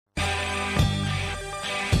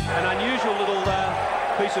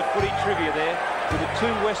piece of footy trivia there with the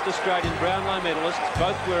two West Australian Brownlow medalists,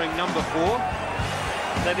 both wearing number 4.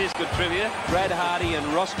 That is good trivia. Brad Hardie and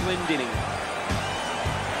Ross Glendinning.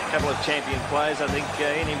 A couple of champion players. I think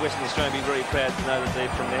any Western Australian will be very proud to know that they're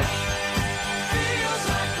from there.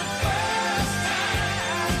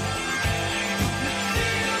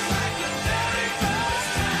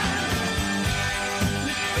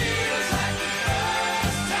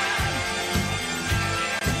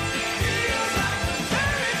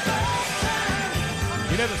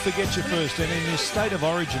 Never forget your first, and in this State of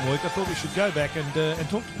Origin week I thought we should go back and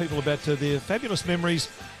talk to people about their fabulous memories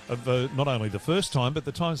of not only the first time but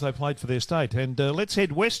the times they played for their state. And let's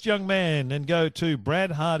head west, young man, and go to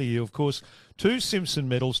Brad Hardie, of course, 2 Simpson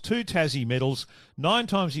medals, 2 Tassie medals, 9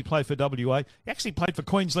 times he played for WA. He actually played for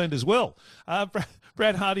Queensland as well.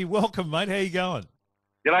 Brad Hardie, welcome, mate. How you going?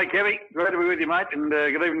 G'day, Kevy. Great to be with you, mate, and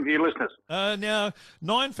good evening to your listeners. Now,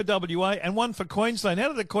 9 for WA and 1 for Queensland. How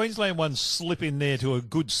did the Queensland one slip in there to a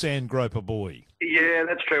good sandgroper boy? Yeah,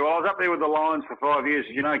 that's true. I was up there with the Lions for 5 years,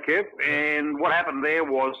 as you know, Kev, and what happened there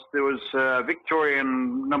was a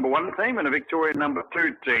Victorian number 1 team and a Victorian number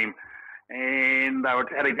 2 team, and they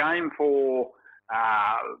had a game for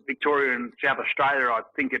Victoria and South Australia, I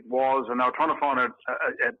think it was, and they were trying to find a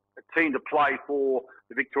team to play for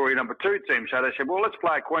the Victoria number 2 team. So they said, well, let's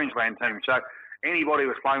play a Queensland team. So anybody who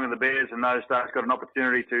was playing with the Bears in those days got an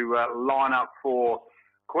opportunity to line up for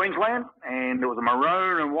Queensland, and it was a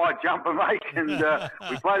maroon and white jumper, mate, and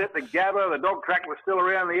we played at the Gabba. The dog track was still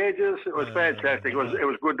around the edges. It was fantastic. It was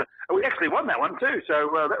good. We actually won that one too, so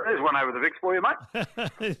there's one over the Vicks for you, mate.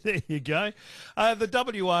 There you go.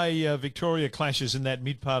 The WA Victoria clashes in that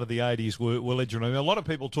mid part of the 80s were legendary. A lot of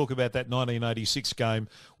people talk about that 1986 game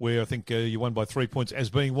where I think you won by 3 points as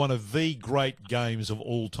being one of the great games of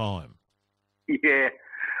all time. Yeah.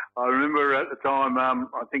 I remember at the time, I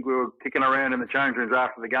think we were kicking around in the change rooms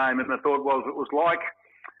after the game, and the thought was it was like,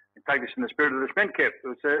 take this in the spirit of the sprint, Kev, it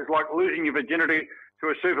was like losing your virginity to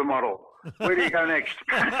a supermodel. Where do you go next?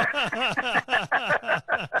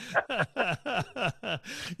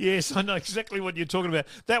 Yes, I know exactly what you're talking about.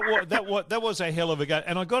 That was a hell of a game,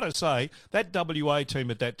 and I got to say that WA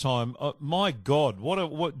team at that time, my God,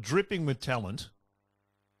 what dripping with talent.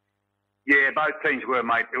 Yeah, both teams were,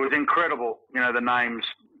 mate. It was incredible. You know, the names.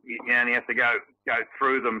 You only have to go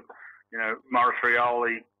through them. You know, Maurice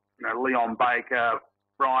Rioli, Leon Baker,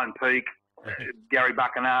 Brian Peake, Gary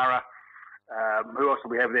Buckenara. Who else did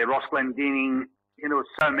we have there? Ross Glendinning. There was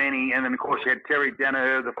so many. And then, of course, you had Terry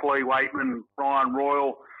Danaher, the Flea Waitman, Brian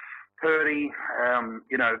Royal, Purdy,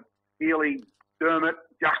 Healy, Dermott,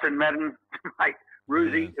 Justin Madden, mate,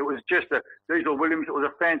 Roosie. Yeah. It was just Diesel Williams. It was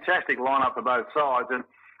a fantastic lineup for both sides. And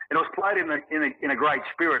it was played in a great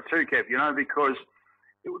spirit too, Kev, because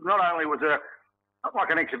it was not only was it not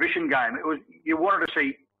like an exhibition game, it was, you wanted to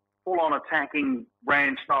see full-on attacking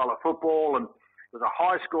brand style of football, and it was a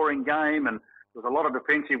high-scoring game, and there was a lot of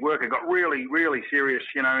defensive work. It got really, really serious,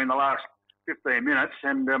 in the last 15 minutes,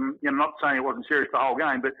 and not saying it wasn't serious the whole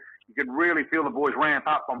game, but you could really feel the boys ramp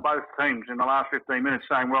up on both teams in the last 15 minutes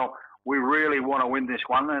saying, well, we really want to win this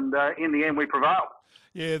one, and in the end we prevailed.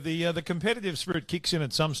 Yeah, the competitive spirit kicks in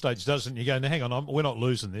at some stage, doesn't it? You go, now, hang on, we're not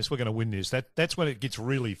losing this. We're going to win this. That's when it gets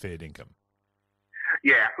really fair dinkum.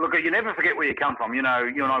 Yeah, look, you never forget where you come from. You and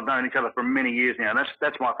I have known each other for many years now.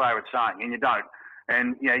 That's my favourite saying, and you don't.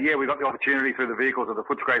 And, we got the opportunity through the vehicles of the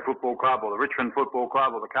Footscray Football Club or the Richmond Football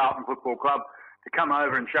Club or the Carlton Football Club to come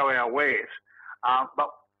over and show our wares. But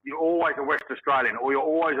you're always a West Australian, or you're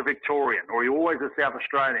always a Victorian, or you're always a South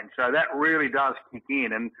Australian. So that really does kick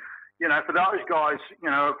in. And, for those guys,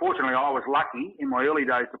 fortunately I was lucky in my early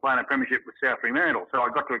days to play in a premiership with South Fremantle. So I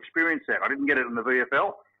got to experience that. I didn't get it in the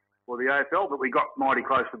VFL or the AFL, but we got mighty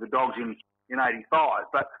close with the Dogs in 85.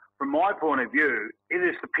 But from my point of view, it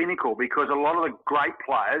is the pinnacle because a lot of the great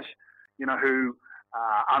players, who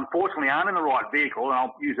unfortunately aren't in the right vehicle, and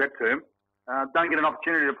I'll use that term, don't get an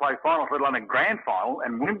opportunity to play finals, let alone a grand final,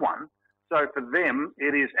 and win one. So for them,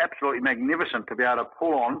 it is absolutely magnificent to be able to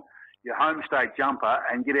pull on your home state jumper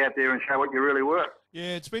and get out there and show what you really were.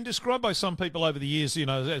 Yeah, it's been described by some people over the years,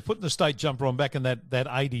 putting the state jumper on back in that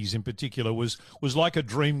 80s in particular was like a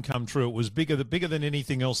dream come true. It was bigger than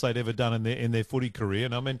anything else they'd ever done in their footy career.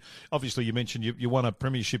 And I mean, obviously you mentioned you won a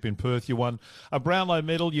premiership in Perth, you won a Brownlow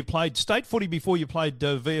medal, you played state footy before you played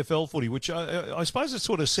VFL footy, which I suppose it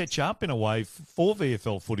sort of set you up in a way for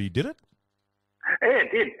VFL footy, did it? Yeah,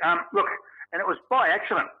 it did. Look, and it was by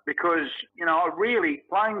accident because, I really,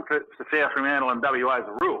 playing for South Fremantle and WA as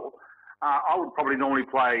a rule, I would probably normally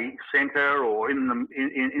play centre or in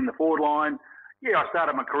the forward line. Yeah, I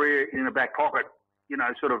started my career in the back pocket,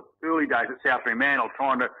 sort of early days at South Fremantle,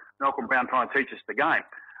 Malcolm Brown trying to teach us the game.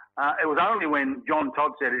 It was only when John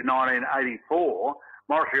Todd said in 1984,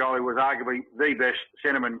 Maurice Rioli was arguably the best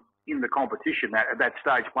centreman in the competition at that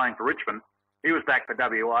stage playing for Richmond. He was back for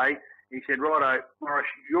WA. He said, righto, Maurice,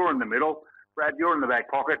 you're in the middle. Brad, you're in the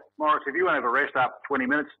back pocket. Maurice, if you want to have a rest after 20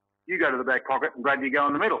 minutes, you go to the back pocket and Brad, you go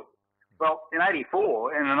in the middle. Well, in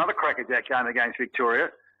 84, in another crackerjack game against Victoria,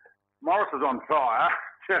 Maurice was on fire.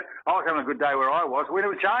 I was having a good day where I was. We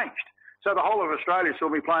never changed. So the whole of Australia saw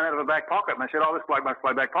me playing out of the back pocket. And they said, this bloke must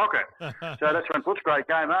play back pocket. So that's when Footscray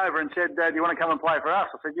came over and said, do you want to come and play for us?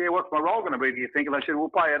 I said, yeah, what's my role going to be, do you think? And they said, we'll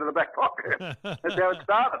play out of the back pocket. That's how it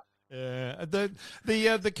started.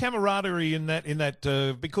 Yeah, the camaraderie in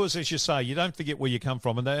that because, as you say, you don't forget where you come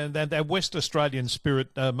from, and that West Australian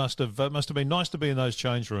spirit must have been nice to be in those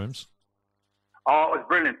change rooms. Oh, it was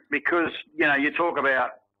brilliant because you talk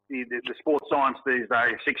about the sports science these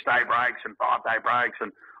days, 6-day breaks and 5-day breaks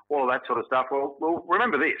and all of that sort of stuff. Well,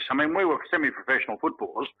 remember this. I mean, we were semi-professional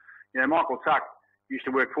footballers. Michael Tuck used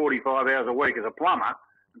to work 45 hours a week as a plumber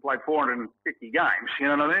and played 450 games, you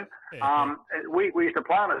know what I mean? Yeah. We used to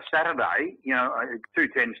play on a Saturday,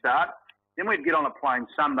 2:10 start. Then we'd get on a plane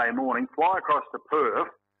Sunday morning, fly across to Perth,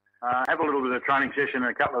 have a little bit of training session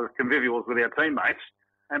and a couple of convivials with our teammates,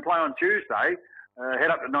 and play on Tuesday,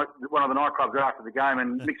 head up to one of the nightclubs after the game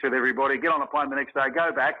and mix with everybody, get on a plane the next day,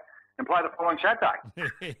 go back, and play the following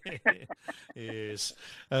Saturday. Yes.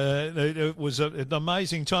 It was an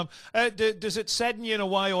amazing time. Does it sadden you in a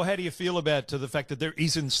way, or how do you feel about the fact that there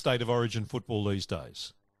isn't State of Origin football these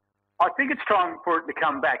days? I think it's time for it to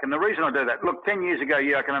come back. And the reason I do that, look, 10 years ago,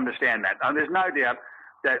 I can understand that. There's no doubt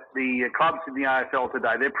that the clubs in the AFL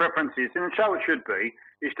today, their preference is, and so it should be,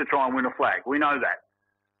 is to try and win a flag. We know that.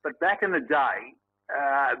 But back in the day,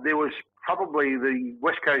 there was probably the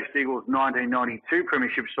West Coast Eagles 1992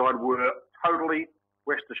 premiership side were totally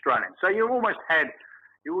West Australian. So you almost had,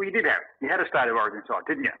 you had a State of Origin side,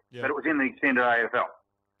 didn't you? Yep. But it was in the extended AFL.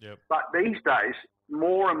 Yep. But these days,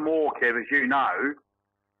 more and more, Kev, as you know,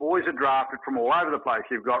 boys are drafted from all over the place.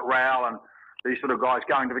 You've got Rowell and these sort of guys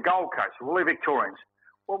going to the Gold Coast. Well, they're Victorians.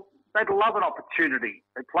 Well, they'd love an opportunity.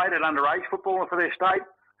 They played at underage football for their state.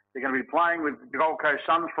 They're going to be playing with the Gold Coast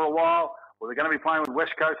Suns for a while, or they're going to be playing with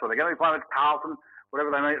West Coast, or they're going to be playing with Carlton, whatever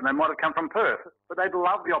they may. They might have come from Perth, but they'd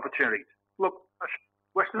love the opportunities. Look,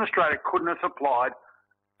 Western Australia couldn't have supplied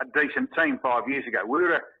a decent team 5 years ago. We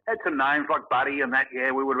would have had some names like Buddy and that,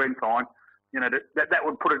 we would have been fine. That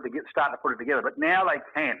would start to put it together. But now they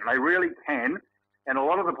can. They really can. And a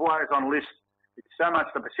lot of the players on lists, it's so much,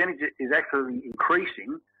 the percentage is actually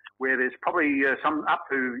increasing, where there's probably some up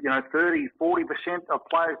to 30, 40% of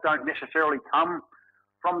players don't necessarily come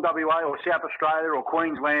from WA or South Australia or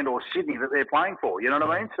Queensland or Sydney that they're playing for. You know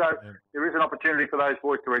what I mean? So there is an opportunity for those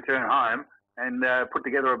boys to return home and put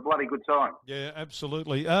together a bloody good side. Yeah,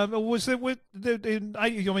 absolutely. Was there?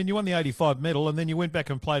 You won the '85 medal, and then you went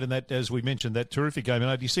back and played in that, as we mentioned, that terrific game in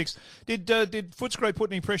 '86. Did Footscray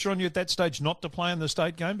put any pressure on you at that stage not to play in the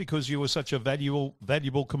state game because you were such a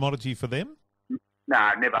valuable commodity for them?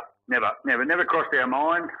 No, never crossed our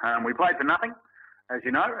mind. We played for nothing, as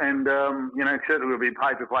you know, and certainly we'll be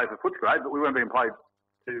paid to play for Footscray, but we weren't being paid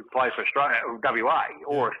to play for Australia, or WA,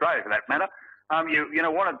 or Australia for that matter. You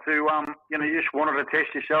just wanted to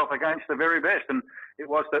test yourself against the very best, and it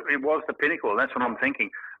was the pinnacle. That's what I'm thinking.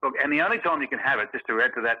 Look, and the only time you can have it, just to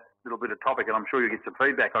add to that little bit of topic, and I'm sure you'll get some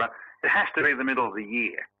feedback on it, it has to be the middle of the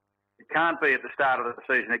year. It can't be at the start of the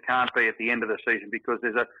season. It can't be at the end of the season, because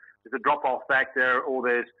there's a drop-off factor, or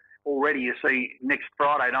there's already, you see, next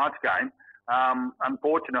Friday night's game.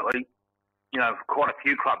 Unfortunately, quite a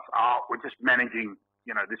few clubs we're just managing,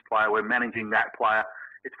 this player, we're managing that player.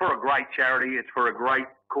 It's for a great charity, it's for a great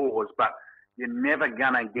cause, but you're never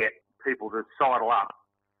going to get people to sidle up,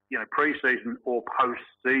 pre-season or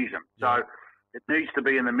post-season. Yeah. So it needs to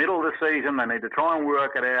be in the middle of the season. They need to try and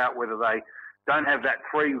work it out, whether they don't have that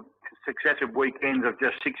 3 successive weekends of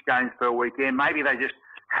just 6 games per weekend. Maybe they just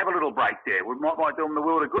have a little break there. We might do them the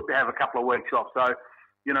world of good to have a couple of weeks off. So,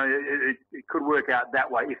 it could work out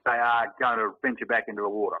that way if they are going to venture back into the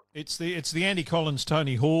water. It's the Andy Collins,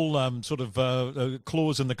 Tony Hall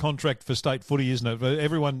clause in the contract for state footy, isn't it?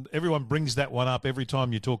 Everyone brings that one up every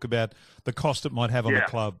time you talk about the cost it might have on the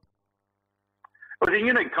club. It was a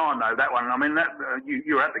unique time, though, that one. I mean,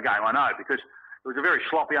 you were at the game, I know, because it was a very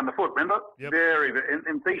sloppy underfoot, remember? Yep.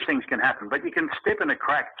 And these things can happen. But you can step in a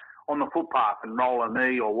crack on the footpath and roll a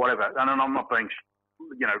knee or whatever. And I'm not being,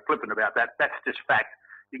 flippant about that. That's just fact.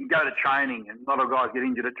 You can go to training, and a lot of guys get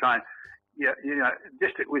injured at training. yeah,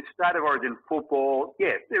 just with state of origin football,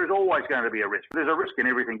 yeah, there is always going to be a risk. There's a risk in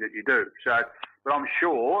everything that you do. So, but I'm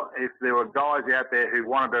sure if there were guys out there who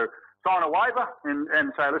wanted to sign a waiver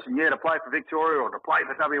and say, listen, yeah, to play for Victoria or to play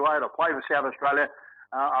for WA or to play for South Australia,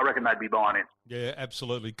 I reckon they'd be buying in. Yeah,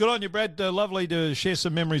 absolutely. Good on you, Brad. Lovely to share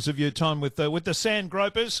some memories of your time with the Sand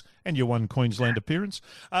Gropers and your one Queensland appearance.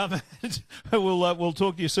 We'll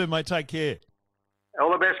talk to you soon, mate. Take care.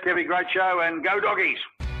 All the best, Kevy. Great show, and go Doggies.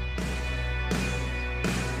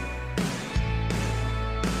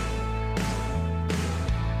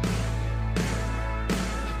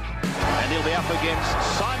 And he'll be up against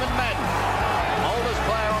Simon Madden, oldest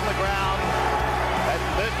player on the ground at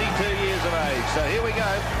 32 years of age. So here we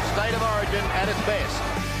go, state of origin at its best.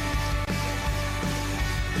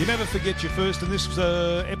 You never forget your first, and this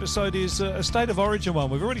episode is a state of origin one.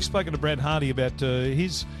 We've already spoken to Brad Hardie about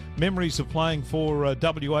his memories of playing for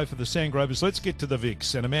WA for the Sandgropers. Let's get to the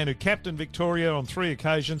Vics, and a man who captained Victoria on 3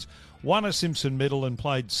 occasions, won a Simpson medal and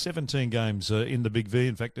played 17 games in the Big V.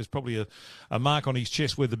 In fact, there's probably a mark on his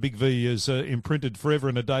chest where the Big V is imprinted forever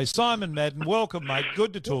and a day. Simon Madden, welcome, mate.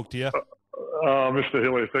 Good to talk to you. Mr.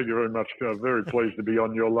 Hillier, thank you very much. Very pleased to be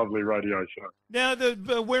on your lovely radio show. Now,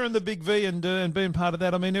 wearing the Big V and being part of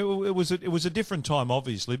that, I mean, it was a different time,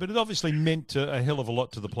 obviously, but it obviously meant a hell of a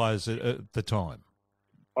lot to the players at the time.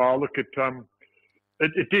 Oh, look, it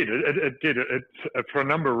did. It did. It for a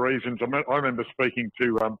number of reasons. I remember speaking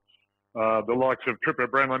to the likes of Tripper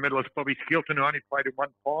Brownlow medalist Bobby Skilton, who only played in one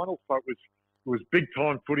final, so it was big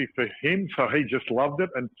time footy for him. So he just loved it,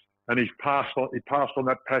 and he passed on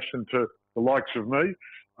that passion to the likes of me.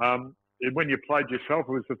 When you played yourself,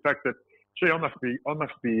 it was the fact that, gee, I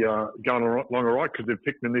must be going along all right because they've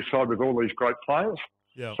picked me this side with all these great players.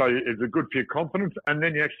 Yeah. So it's a good for your confidence. And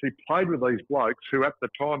then you actually played with these blokes who at the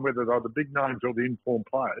time, whether they were the big names or the informed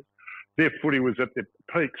players, their footy was at their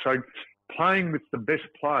peak. So playing with the best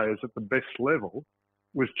players at the best level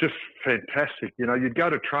was just fantastic. You know, you'd go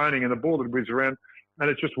to training and the ball would whiz around and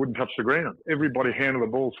it just wouldn't touch the ground. Everybody handled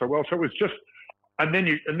the ball so well. So it was just, and then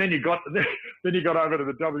you got over to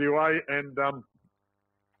the WA and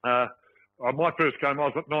my first game, I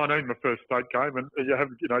was at 19, my first state game, and you have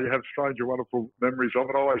strange and wonderful memories of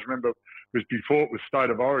it. I always remember it was before it was state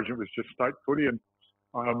of origin, it was just state footy. And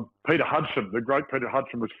Peter Hudson, the great Peter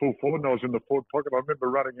Hudson, was full forward, and I was in the forward pocket. I remember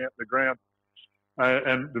running out in the ground,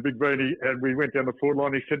 and the big beanie, and we went down the forward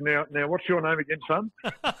line. He said, "Now, what's your name again, son?"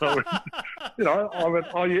 So, I went,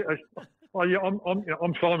 "Oh yeah."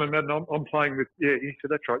 I'm Simon Madden. I'm playing with. Yeah, he said,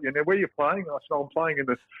 "That's right." Yeah, now where are you playing? I said, "I'm playing in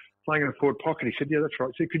the forward pocket." He said, "Yeah, that's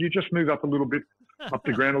right." He said, "Could you just move up a little bit, up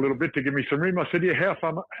the ground a little bit to give me some room?" I said, "Yeah, how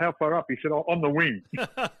far up?" He said, "Oh, on the wing."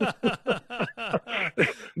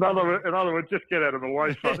 in other words, just get out of the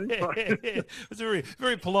way, sonny. It's a very,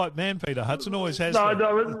 very polite man, Peter Hudson. Always has. It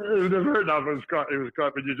was great. It was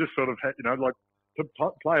great, but you just sort of had, like, to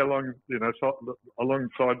play alongside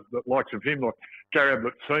the likes of him, like Gary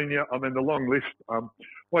Ablett Senior. I mean, the long list. I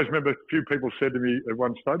always remember a few people said to me at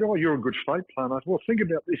one stage, "Oh, you're a good state player." And I said, "Well, think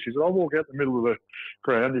about this." He said, "I walk out the middle of the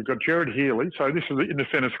ground. You've got Jared Healy." So this is in the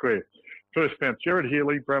centre square. First bounce, Jared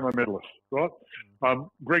Healy, Brownlow medalist, right?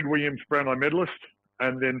 Greg Williams, Brownlow medalist,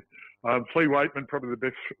 and then Flea Waitman, probably the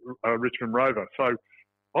best Richmond Rover. So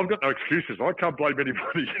I've got no excuses. I can't blame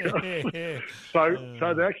anybody. So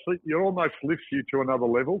they actually, it almost lifts you to another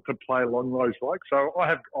level to play along those likes. So I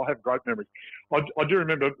have great memories. I do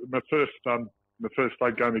remember my first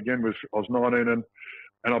state game again was I was 19 and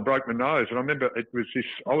I broke my nose. And I remember it was this.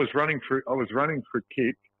 I was running for a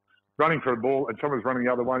kick, running for a ball, and someone was running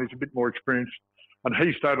the other way. And he's a bit more experienced, and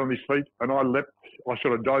he stayed on his feet, and I leapt. I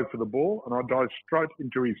sort of dove for the ball, and I dived straight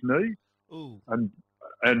into his knee. Ooh.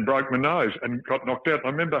 And broke my nose and got knocked out. I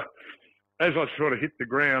remember as I sort of hit the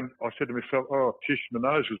ground, I said to myself, "Oh, tish, my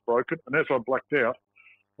nose was broken." And as I blacked out,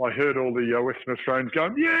 I heard all the Western Australians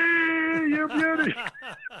going, "Yeah, you beauty."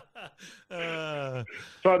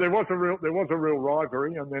 So there was a real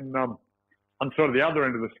rivalry. And then on sort of the other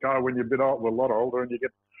end of the scale, when you're a lot older, and you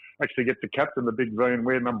actually get to captain the Big V and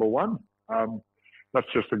wear number one,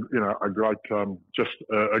 that's just a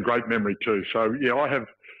great memory too. So yeah, I have.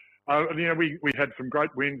 We had some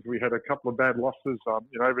great wins. We had a couple of bad losses.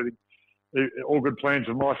 Everything, all good plans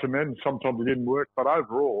of mice and men. Sometimes it didn't work, but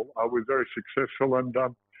overall, we're very successful and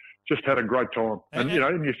just had a great time. And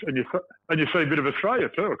you see a bit of Australia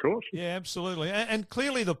too, of course. Yeah, absolutely. And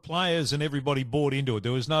clearly the players and everybody bought into it.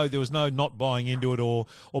 There was no not buying into it or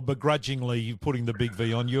begrudgingly putting the Big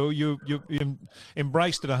V on. You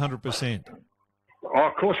embraced it 100%. Oh,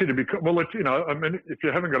 of course it'd be. Well, if you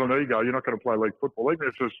haven't got an ego, you're not going to play league football. Even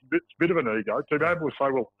if it's a bit of an ego, to be able to say,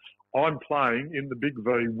 "Well, I'm playing in the Big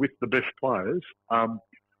V with the best players,"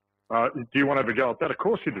 do you want to have a go at that? Of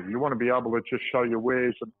course you do. You want to be able to just show your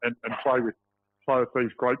wares and play with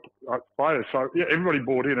these great players. So yeah, everybody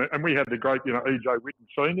bought in it, and we had the great, E.J. Whitten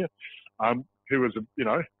Senior, who was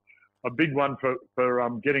a big one for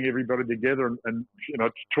getting everybody together and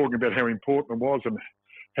talking about how important it was and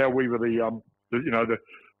how we were the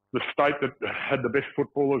state that had the best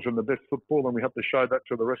footballers and the best football, and we had to show that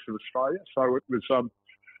to the rest of Australia. So it was.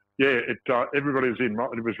 Everybody was in.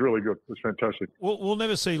 It was really good. It was fantastic. We'll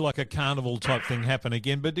never see like a carnival type thing happen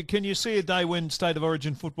again, but can you see a day when State of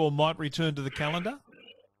Origin football might return to the calendar?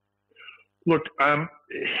 Look,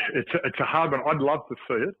 it's a hard one. I'd love to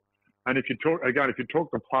see it. And if you talk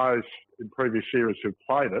to players in previous eras who've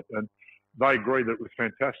played it, and they agree that it was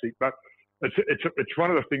fantastic. But it's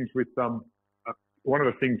one of the things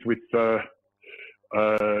with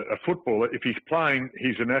a footballer. If he's playing,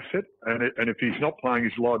 he's an asset, and if he's not playing,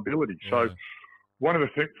 he's a liability. Yeah. So one of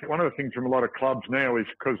the things from a lot of clubs now is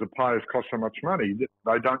because the players cost so much money,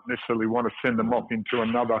 they don't necessarily want to send them off into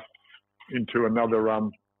another.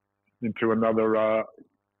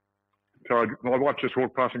 Sorry, my wife just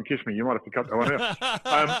walked past and kissed me. You might have to cut that one out.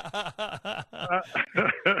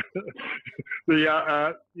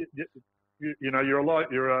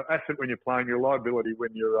 You're an asset when you're playing. You're a liability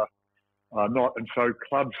when you're not. And so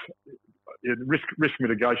clubs, risk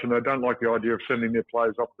mitigation, they don't like the idea of sending their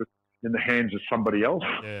players off in the hands of somebody else.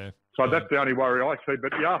 Yeah. So that's the only worry I see.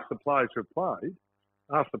 But you ask the players who've played,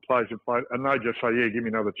 and they just say, "Yeah, give me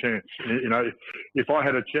another chance." If I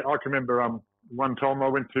had a chance, I can remember one time I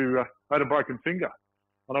had a broken finger,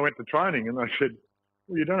 and I went to training, and they said,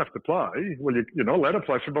 "Well, you don't have to play." "Well, you're not allowed to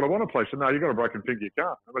play." I said, "But I want to play." I said, "No, you've got a broken finger, you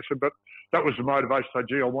can't." And I said, "But that was the motivation." I said,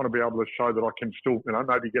 "Gee, I want to be able to show that I can still,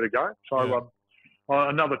 maybe get a go." So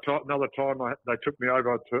another time, they took me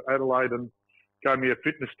over to Adelaide and gave me a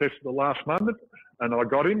fitness test at the last moment, and I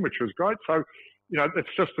got in, which was great. So,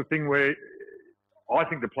 it's just a thing where I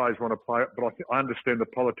think the players want to play it, but I understand the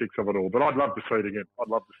politics of it all. But I'd love to see it again. I'd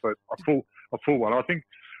love to see it, a full one. I think,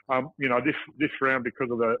 this round, because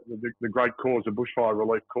of the great cause, the bushfire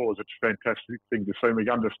relief cause, it's a fantastic thing to see. We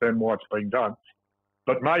understand why it's being done.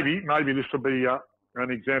 But maybe this will be an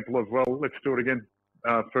example of, well, let's do it again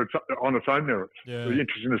on its own merits. Yeah. It'll be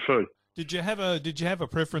interesting to see. Did you have a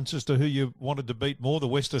preference as to who you wanted to beat more, the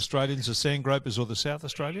West Australians, the Sandgropers, or the South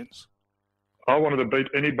Australians? I wanted to beat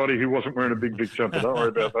anybody who wasn't wearing a big jumper. Don't worry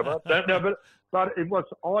about that. But it was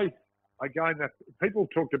that people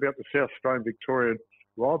talked about the South Australian Victorian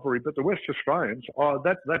rivalry, but the West Australians,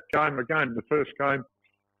 that game again, the first game,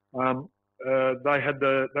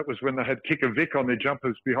 that was when they had Kicker Vic on their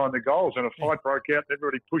jumpers behind the goals, and a fight broke out, and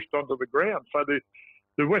everybody pushed onto the ground. So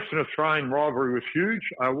the Western Australian rivalry was huge.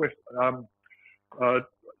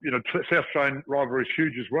 South Australian rivalry is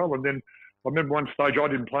huge as well, and then. I remember one stage I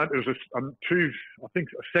didn't play it. There was a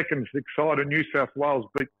second Vic side, and New South Wales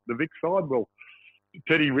beat the Vic side. Well,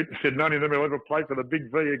 Teddy Whitten said none of them will ever play for the Big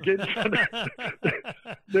V again.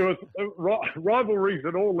 There was rivalries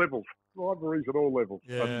at all levels.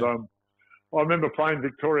 Yeah. And I remember playing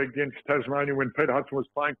Victoria against Tasmania when Peter Hudson was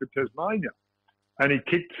playing for Tasmania, and he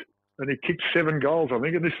kicked 7 goals, I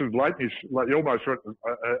think. And this was late. He's almost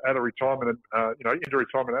out of retirement, into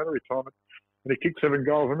retirement, out of retirement. And he kicked 7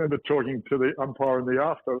 goals. I remember talking to the umpire in the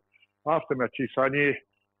aftermatch. He's saying, "Yeah,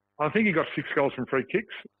 I think he got 6 goals from free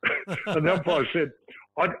kicks." And the umpire said,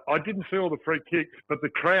 I didn't see all the free kicks, but the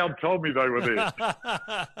crowd told me they were there.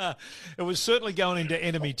 It was certainly going into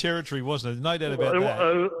enemy territory, wasn't it? No doubt about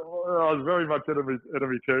that. I was very much enemy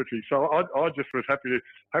territory. So I just was happy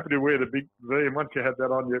to wear the Big V. And once you have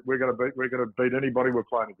that on, we're going to beat anybody we're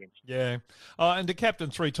playing against. Yeah, and to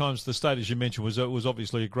captain 3 times the state, as you mentioned, was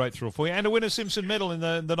obviously a great thrill for you, and to win a Simpson medal in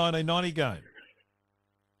the 1990 game.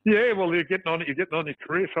 Yeah, well, you're getting on your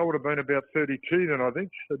career. So I would have been about 32 then, I think.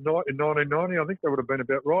 In 1990, I think that would have been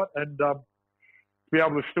about right. And to be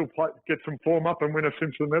able to still get some form up and win a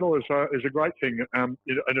Simpson medal is a great thing. And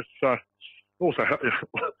it's also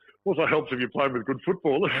helps if you're playing with good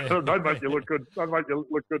footballers. Yeah. Don't make you look good. Don't make you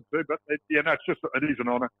look good too. But it is an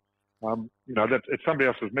honour. It's somebody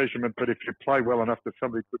else's measurement. But if you play well enough that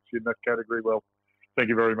somebody puts you in that category, well. Thank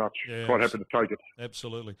you very much. Yeah, quite happy to take it.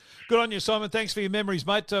 Absolutely. Good on you, Simon. Thanks for your memories,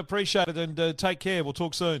 mate. Appreciate it, and take care. We'll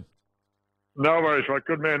talk soon. No worries, mate.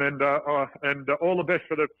 Good man, and all the best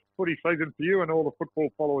for the footy season for you and all the football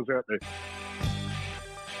followers out there.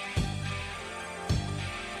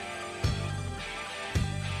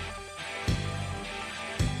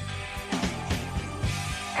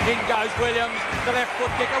 In goes Williams, the left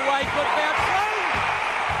foot kick away, good bounce through.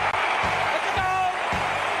 It's a goal!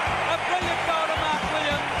 A brilliant goal to Mark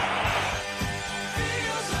Williams.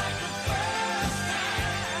 Feels like the first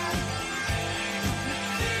time.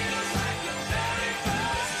 Feels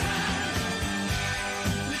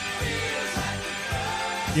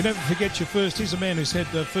You never forget your first. Here's a man who's had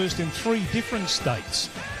first in 3 different states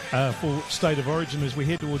for State of Origin as we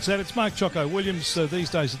head towards that. It's Mark Choco Williams these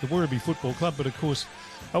days at the Werribee Football Club, but of course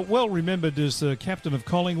well remembered as the captain of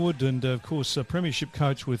Collingwood and of course a premiership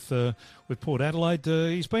coach with Port Adelaide.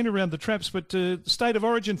 He's been around the traps, but State of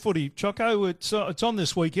Origin footy, Choco, it's on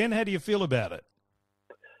this weekend. How do you feel about it?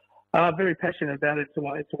 Very passionate about it.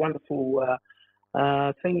 It's a wonderful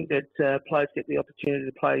thing that players get the opportunity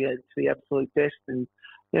to play to the absolute best. And,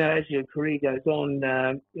 you know, as your career goes on,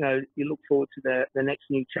 you know, you look forward to the next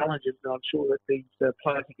new challenges. And I'm sure that these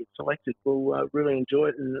players that get selected will really enjoy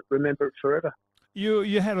it and remember it forever.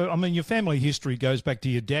 You had, your family history goes back to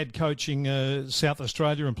your dad coaching South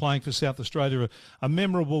Australia and playing for South Australia. A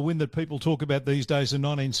memorable win that people talk about these days in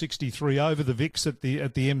 1963 over the Vics at the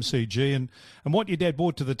MCG, and what your dad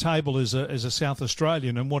brought to the table as a South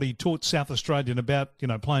Australian and what he taught South Australian about, you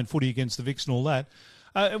know, playing footy against the Vics and all that.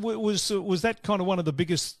 Was that kind of one of the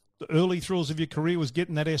biggest early thrills of your career, was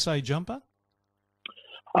getting that SA jumper?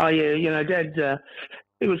 Oh yeah, you know, Dad.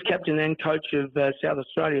 He was captain and coach of South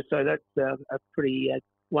Australia, so that's a pretty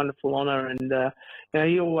wonderful honour. And you know,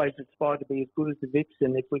 he always aspired to be as good as the Vics,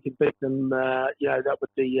 and if we could beat them, you know, that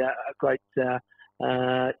would be a great, you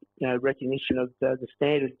know, recognition of the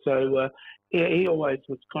standard. So yeah, he always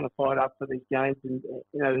was kind of fired up for these games, and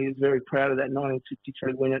you know, he was very proud of that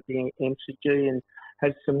 1963 win at the MCG, and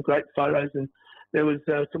has some great photos. And there was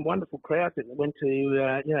some wonderful crowds that went to, you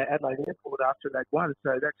know, Adelaide Airport after they'd won.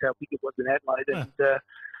 So that's how big it was in Adelaide. Yeah.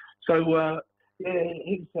 And yeah,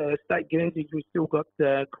 his state Guernseys, we still got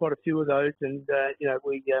quite a few of those. And, you know,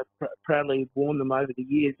 we proudly worn them over the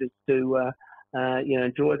years as to, you know,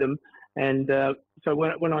 enjoy them. And so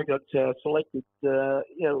when I got selected, you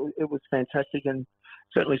know, it was fantastic. And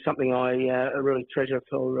certainly something I really treasure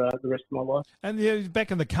for the rest of my life. And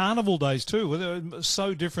back in the carnival days too, they were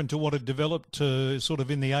so different to what had developed sort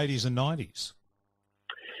of in the 80s and 90s.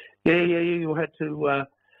 Yeah, you had to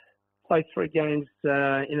play 3 games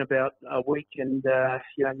in about a week, and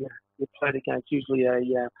you know, you played against usually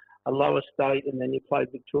a lower state, and then you played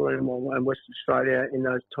Victoria and Western Australia in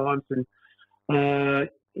those times, and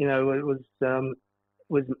you know, it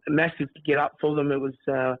was massive to get up for them. It was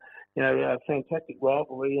you know, a fantastic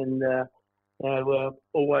rivalry, and you know,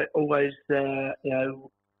 always you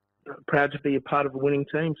know, proud to be a part of a winning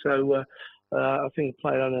team. So I think I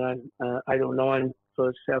played on 8 or 9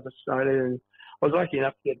 for South Australia, and I was lucky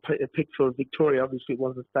enough to get picked for Victoria. Obviously, it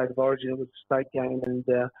wasn't a State of Origin; it was a state game, and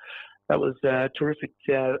that was terrific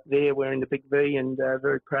there, wearing the big V, and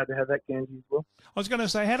very proud to have that Guernsey as well. I was going to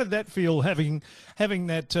say, how did that feel, having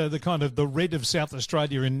that the kind of the red of South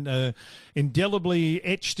Australia indelibly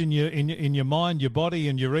etched in your mind, your body,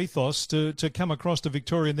 and your ethos to come across to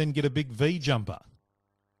Victoria and then get a big V jumper?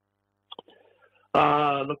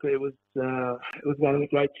 Look, it was one of the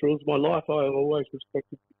great thrills of my life. I always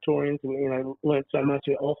respected Victorians. You know, learned so much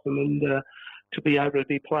off them, and to be able to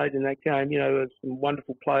be played in that game, you know, there's some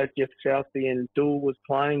wonderful players. Jeff Southby and Dool was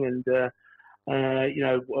playing, and you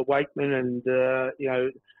know, Wakeman, and you know,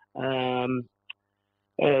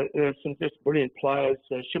 there's some just brilliant players.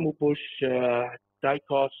 Schimmelbusch,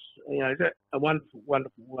 Dacos, you know, a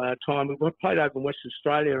wonderful time. We played over in Western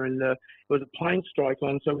Australia, and it was a plane strike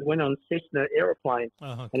on, so we went on Cessna aeroplanes,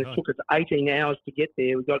 and it took us 18 hours to get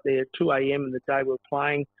there. We got there at 2 a.m. and the day we were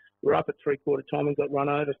playing. We were up at 3/4 time and got run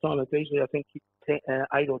over. Simon Beasley, I think, kicked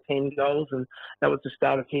 8 or 10 goals, and that was the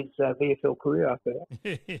start of his VFL career after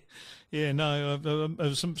that. Yeah, no,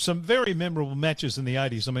 some very memorable matches in the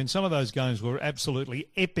 80s. I mean, some of those games were absolutely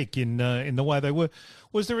epic in the way they were.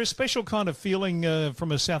 Was there a special kind of feeling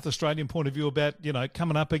from a South Australian point of view about, you know,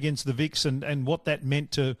 coming up against the Vics and what that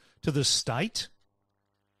meant to the state?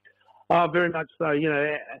 Oh, very much so. You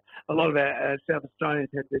know, a lot of our South Australians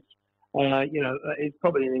had this, you know, it's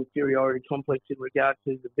probably an inferiority complex in regard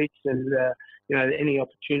to the Vics, and you know, any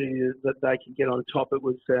opportunity that they could get on top, it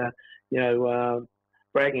was you know,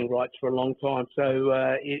 bragging rights for a long time. So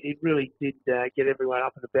it really did get everyone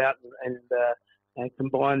up and about, and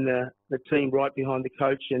combine the team right behind the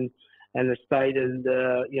coach and the state. And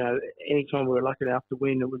you know, anytime we were lucky enough to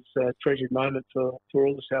win, it was a treasured moment for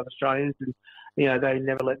all the South Australians. And you know, they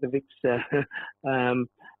never let the Vics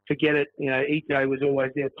forget it. You know, EJ was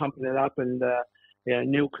always there pumping it up, and you know,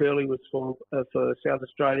 Neil Curley was for South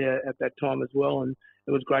Australia at that time as well, and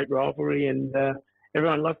it was great rivalry, and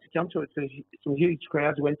everyone loved to come to it. So some huge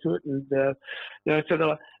crowds went to it, and you know, so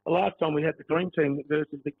the last time we had the Dream Team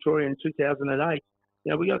versus Victoria in 2008,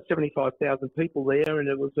 you know, we got 75,000 people there, and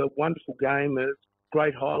it was a wonderful game. It was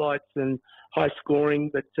great highlights and high scoring,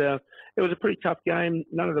 but it was a pretty tough game.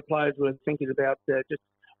 None of the players were thinking about just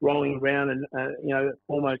rolling around and you know,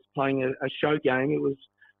 almost playing a show game. It was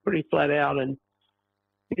pretty flat out. And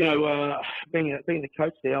being the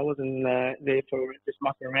coach there, I wasn't there for just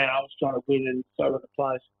mucking around. I was trying to win, and so were the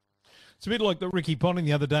players. It's a bit like the Ricky Ponting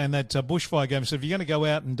the other day in that bushfire game. So if you're going to go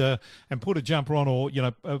out and put a jumper on, or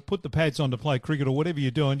put the pads on to play cricket or whatever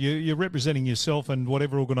you're doing, you're representing yourself and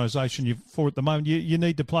whatever organisation you're for at the moment. You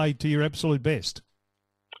need to play to your absolute best.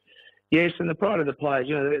 Yes, and the pride of the players.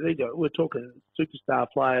 We're talking superstar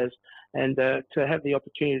players, and to have the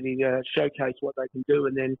opportunity to showcase what they can do,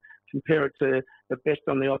 and then compare it to the best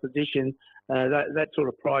on the opposition, that sort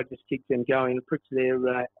of pride just keeps them going. It puts their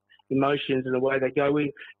emotions and the way they go.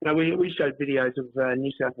 We showed videos of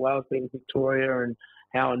New South Wales beating Victoria and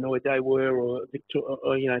how annoyed they were, or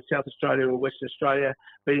South Australia or Western Australia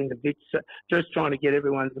beating the Vits. Just trying to get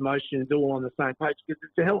everyone's emotions all on the same page, because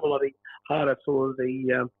it's a hell of a lot harder for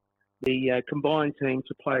the combined team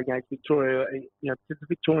to play against Victoria. Because the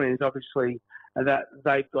Victorians obviously that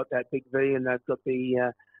they've got that big V, and they've got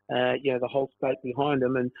the whole state behind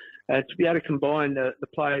them, and to be able to combine the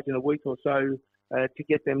players in a week or so. To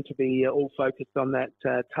get them to be all focused on that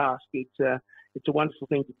task, it's a wonderful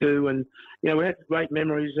thing to do. And we had great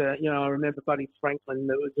memories. I remember Buddy Franklin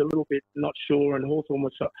that was a little bit not sure, and Hawthorn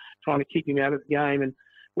was trying to keep him out of the game. And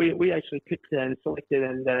we actually picked and selected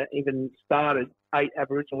and even started 8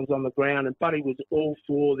 Aboriginals on the ground. And Buddy was all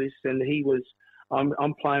for this, and he was,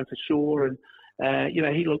 I'm playing for sure. And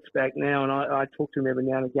he looks back now, and I talk to him every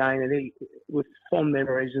now and again, and he with fond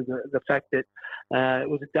memories of the fact that it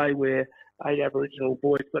was a day where 8 Aboriginal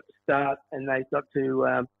boys got to start, and they got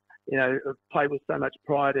to, play with so much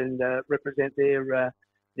pride and represent their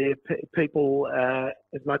people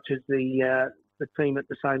as much as the team at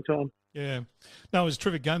the same time. Yeah, no, it was a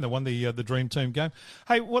terrific game. They won the Dream Team game.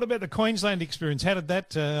 Hey, what about the Queensland experience? How did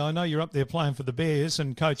that? I know you're up there playing for the Bears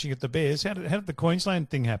and coaching at the Bears. How did the Queensland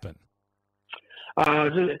thing happen?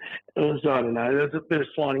 It was, I don't know, there was a bit of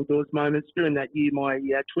sliding doors moments. During that year, my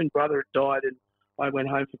twin brother had died, and I went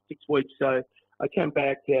home for 6 weeks. So I came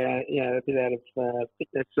back, a bit out of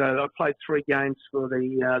fitness. So I played 3 games for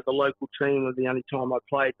the local team. It was the only time I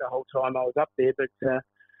played the whole time I was up there. But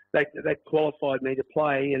they qualified me to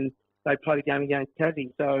play, and they played a game against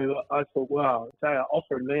Tassie. So I thought, wow, if they're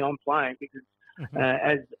offering me, I'm playing, because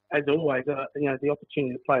as always, the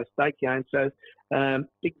opportunity to play a state game. So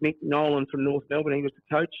Big Mick Nolan from North Melbourne, he was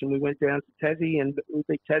the coach, and we went down to Tassie, and we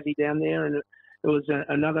beat Tassie down there, and it was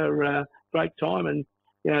another great time, and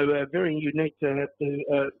very unique to have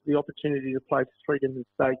the opportunity to play for 3 different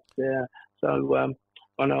states.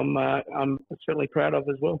 And I'm certainly proud of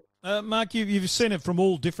as well. Mark, you've seen it from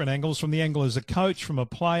all different angles, from the angle as a coach, from a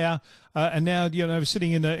player, and now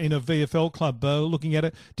sitting in a VFL club looking at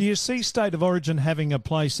it. Do you see State of Origin having a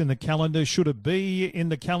place in the calendar? Should it be in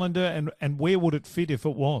the calendar, and where would it fit if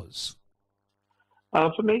it was?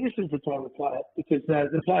 For me, this is the time to play it, because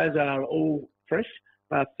the players are all fresh,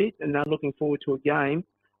 fit, and they're looking forward to a game.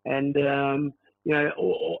 And I'm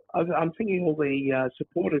thinking all the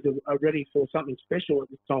supporters are ready for something special at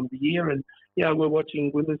this time of the year. And we're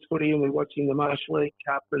watching women's footy, and we're watching the Marshall League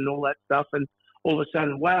Cup and all that stuff. And all of a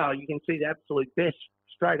sudden, wow, you can see the absolute best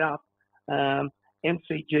straight up.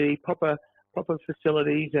 MCG, proper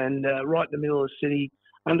facilities, and right in the middle of the city,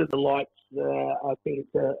 under the lights. I think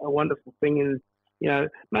it's a wonderful thing. And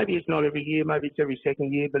maybe it's not every year, maybe it's every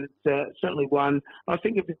second year, but it's certainly one. I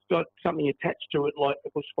think if it's got something attached to it, like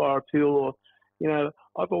the bushfire appeal, or,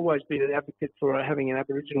 I've always been an advocate for having an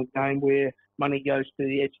Aboriginal game where money goes to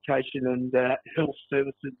the education and health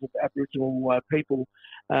services of Aboriginal people.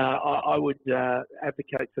 I would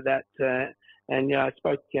advocate for that. And I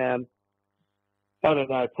spoke, I don't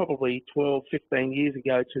know, probably 12, 15 years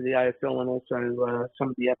ago to the AFL and also some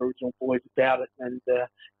of the Aboriginal boys about it. And,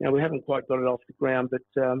 we haven't quite got it off the ground, but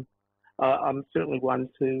I'm certainly one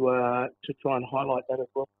to try and highlight that as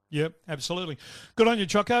well. Yep, absolutely. Good on you,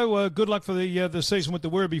 Choco. Good luck for the season with the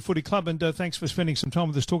Werribee Footy Club, and thanks for spending some time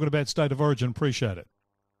with us talking about State of Origin. Appreciate it.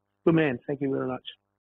 Good man. Thank you very much.